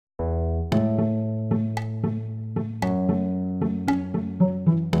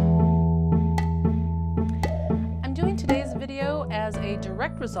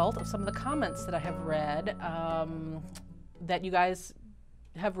direct result of some of the comments that I have read that you guys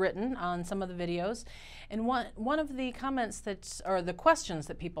have written on some of the videos. And one of the comments or the questions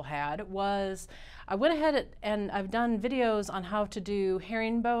that people had was, I went ahead and I've done videos on how to do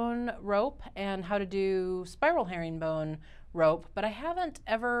herringbone rope and how to do spiral herringbone rope, but I haven't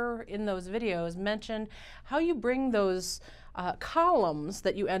ever in those videos mentioned how you bring those columns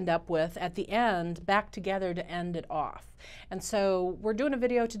that you end up with at the end back together to end it off. And so we're doing a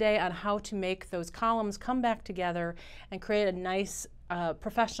video today on how to make those columns come back together and create a nice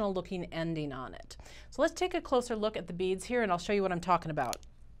professional looking ending on it. So let's take a closer look at the beads here and I'll show you what I'm talking about.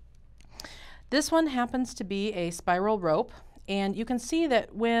 This one happens to be a spiral rope, and you can see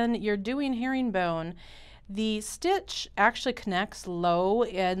that when you're doing herringbone, the stitch actually connects low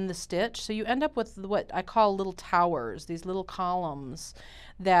in the stitch, so you end up with what I call little towers, these little columns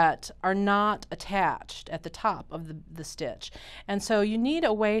that are not attached at the top of the stitch. And so you need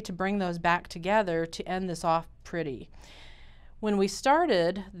a way to bring those back together to end this off pretty. When we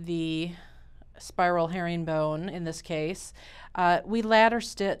started the spiral herringbone, in this case, we ladder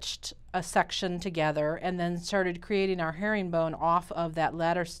stitched a section together and then started creating our herringbone off of that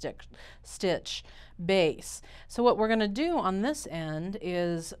ladder stitch base. So what we're going to do on this end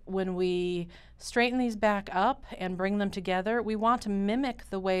is when we straighten these back up and bring them together, we want to mimic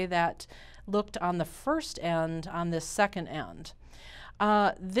the way that looked on the first end on this second end.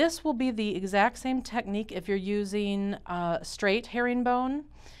 This will be the exact same technique if you're using straight herringbone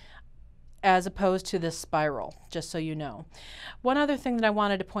as opposed to this spiral, just so you know. One other thing that I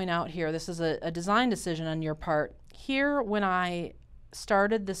wanted to point out here, this is a design decision on your part. Here, when I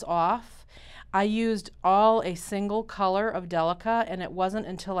started this off, I used all a single color of Delica, and it wasn't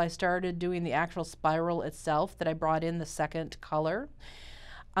until I started doing the actual spiral itself that I brought in the second color.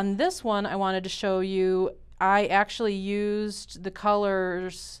 On this one, I wanted to show you, I actually used the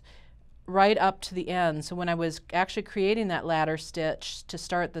colors right up to the end. So when I was actually creating that ladder stitch to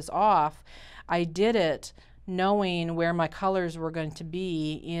start this off, I did it knowing where my colors were going to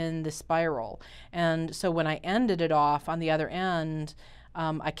be in the spiral. And so when I ended it off on the other end,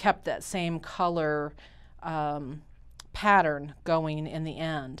 I kept that same color pattern going in the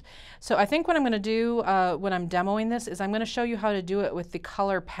end. So I think what I'm going to do when I'm demoing this is I'm going to show you how to do it with the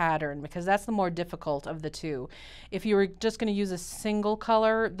color pattern, because that's the more difficult of the two. If you were just going to use a single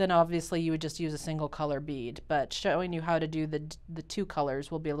color, then obviously you would just use a single color bead, but showing you how to do the two colors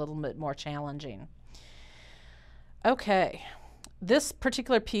will be a little bit more challenging. Okay, this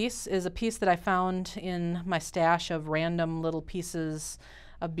particular piece is a piece that I found in my stash of random little pieces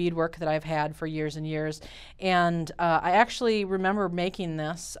of beadwork that I've had for years and years, and I actually remember making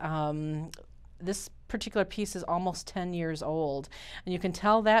this. This particular piece is almost 10 years old, and you can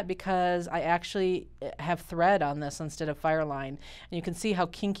tell that because I actually have thread on this instead of fireline, and you can see how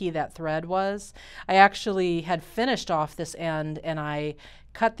kinky that thread was. I actually had finished off this end and I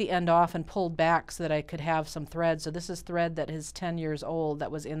cut the end off and pulled back so that I could have some thread. So this is thread that is 10 years old that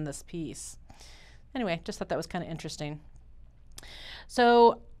was in this piece. Anyway, just thought that was kind of interesting.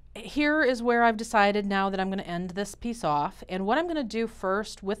 So here is where I've decided now that I'm going to end this piece off. And what I'm going to do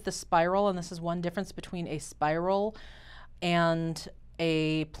first with the spiral, and this is one difference between a spiral and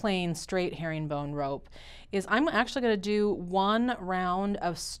a plain straight herringbone rope, is I'm actually going to do one round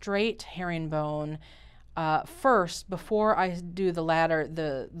of straight herringbone first before I do the ladder,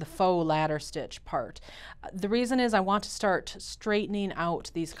 the faux ladder stitch part. The reason is I want to start straightening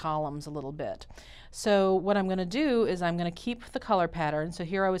out these columns a little bit. So what I'm going to do is I'm going to keep the color pattern. So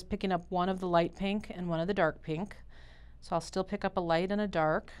here I was picking up one of the light pink and one of the dark pink. So I'll still pick up a light and a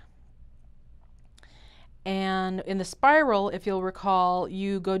dark. And in the spiral, if you'll recall,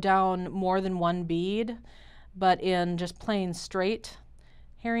 you go down more than one bead, but in just plain straight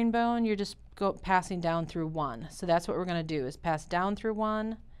herringbone, you're just passing down through one. So that's what we're going to do, is pass down through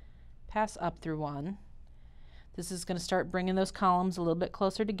one, pass up through one. This is going to start bringing those columns a little bit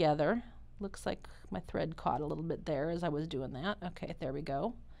closer together. Looks like my thread caught a little bit there as I was doing that. Okay, there we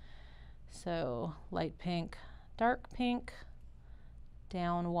go. So light pink, dark pink,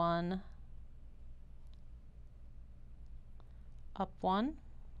 down one, up one.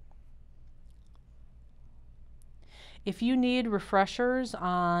 If you need refreshers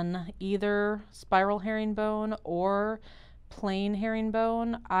on either spiral herringbone or plain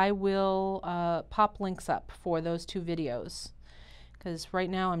herringbone, I will pop links up for those two videos, because right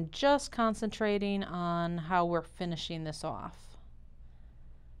now I'm just concentrating on how we're finishing this off.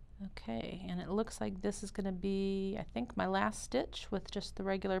 Okay, and it looks like this is going to be, I think, my last stitch with just the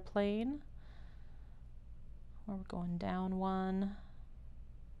regular plain, where we're going down one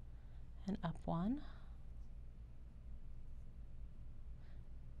and up one.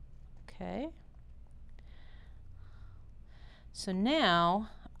 Okay. So now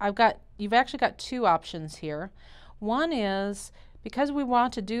you've actually got two options here. One is, because we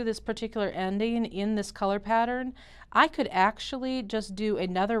want to do this particular ending in this color pattern, I could actually just do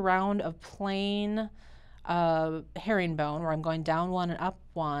another round of plain herringbone where I'm going down one and up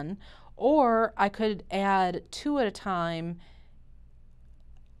one, or I could add two at a time.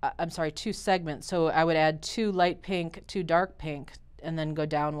 I'm sorry, two segments. So I would add two light pink, two dark pink, and then go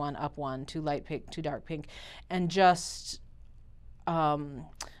down one, up one, two light pink, two dark pink, and just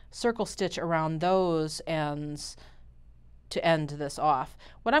circle stitch around those ends to end this off.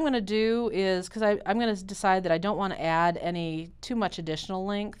 What I'm going to do is, because I'm going to decide that I don't want to add too much additional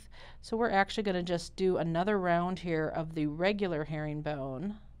length, so we're actually going to just do another round here of the regular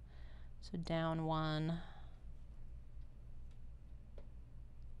herringbone. So down one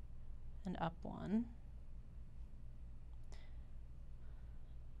and up one.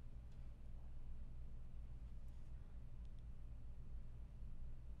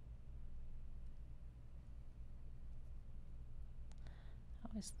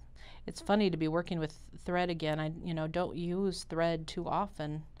 It's funny to be working with thread again. I don't use thread too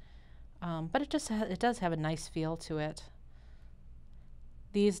often, but it does have a nice feel to it.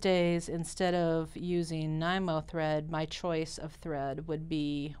 These days, instead of using Nymo thread, my choice of thread would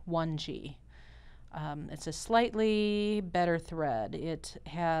be 1G. It's a slightly better thread. It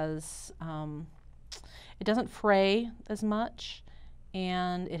has it doesn't fray as much,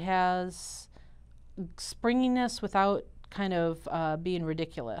 and it has springiness without kind of being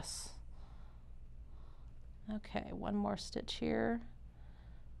ridiculous. Okay, one more stitch here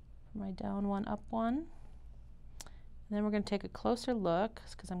for my down one, up one. And then we're going to take a closer look,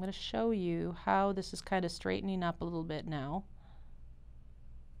 because I'm going to show you how this is kind of straightening up a little bit now.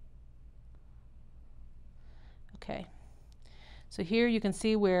 Okay, so here you can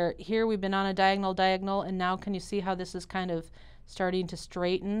see where here we've been on a diagonal, and now can you see how this is kind of starting to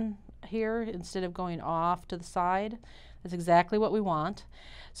straighten here instead of going off to the side? That's exactly what we want.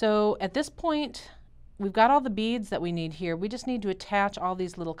 So at this point, we've got all the beads that we need here. We just need to attach all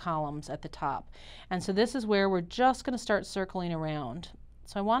these little columns at the top. And so this is where we're just going to start circling around.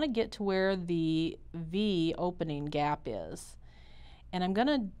 So I want to get to where the V opening gap is. And I'm going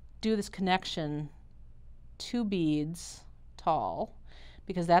to do this connection 2 beads tall,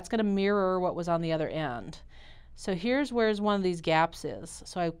 because that's going to mirror what was on the other end. So here's where one of these gaps is.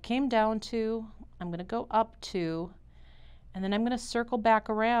 So I came down 2, I'm going to go up 2, and then I'm going to circle back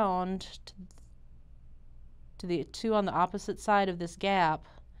around to the 2 on the opposite side of this gap.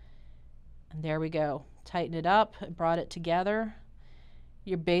 And there we go. Tighten it up, brought it together.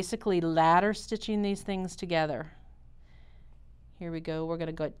 You're basically ladder stitching these things together. Here we go. We're going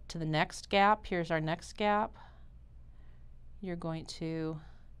to go to the next gap. Here's our next gap. You're going to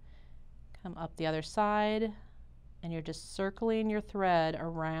come up the other side, and you're just circling your thread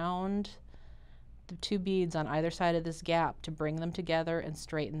around the 2 beads on either side of this gap to bring them together and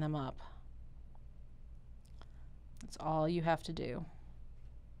straighten them up. That's all you have to do.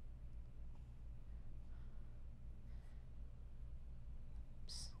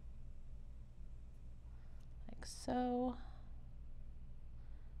 Oops. Like so.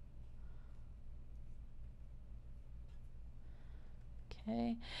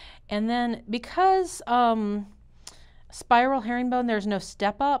 Okay, and then because spiral herringbone, there's no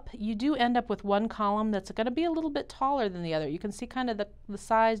step up, you do end up with one column that's going to be a little bit taller than the other. You can see kind of the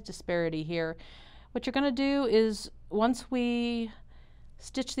size disparity here. What you're going to do is, once we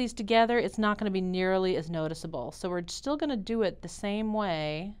stitch these together, it's not going to be nearly as noticeable. So we're still going to do it the same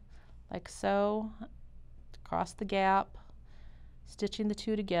way, like so, across the gap, stitching the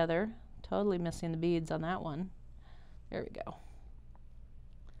 2 together. Totally missing the beads on that one. There we go.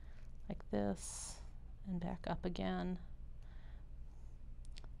 Like this, and back up again.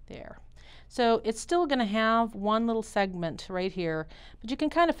 There. So it's still going to have one little segment right here, but you can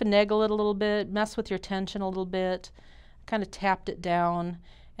kind of finagle it a little bit, mess with your tension a little bit, kind of tapped it down,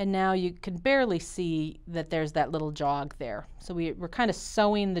 and now you can barely see that there's that little jog there. So we're kind of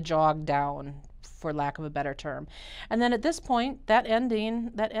sewing the jog down, for lack of a better term. And then at this point, that end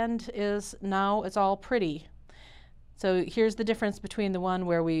is now, it's all pretty. So here's the difference between the one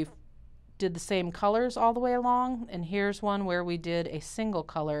where we did the same colors all the way along, and here's one where we did a single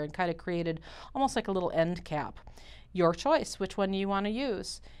color and kind of created almost like a little end cap. Your choice, which one you want to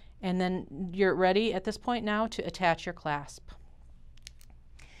use. And then you're ready at this point now to attach your clasp.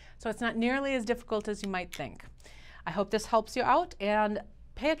 So it's not nearly as difficult as you might think. I hope this helps you out, and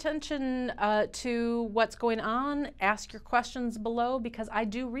pay attention to what's going on. Ask your questions below, because I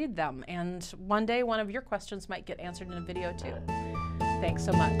do read them, and one day one of your questions might get answered in a video too. Thanks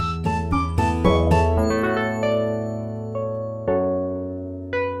so much.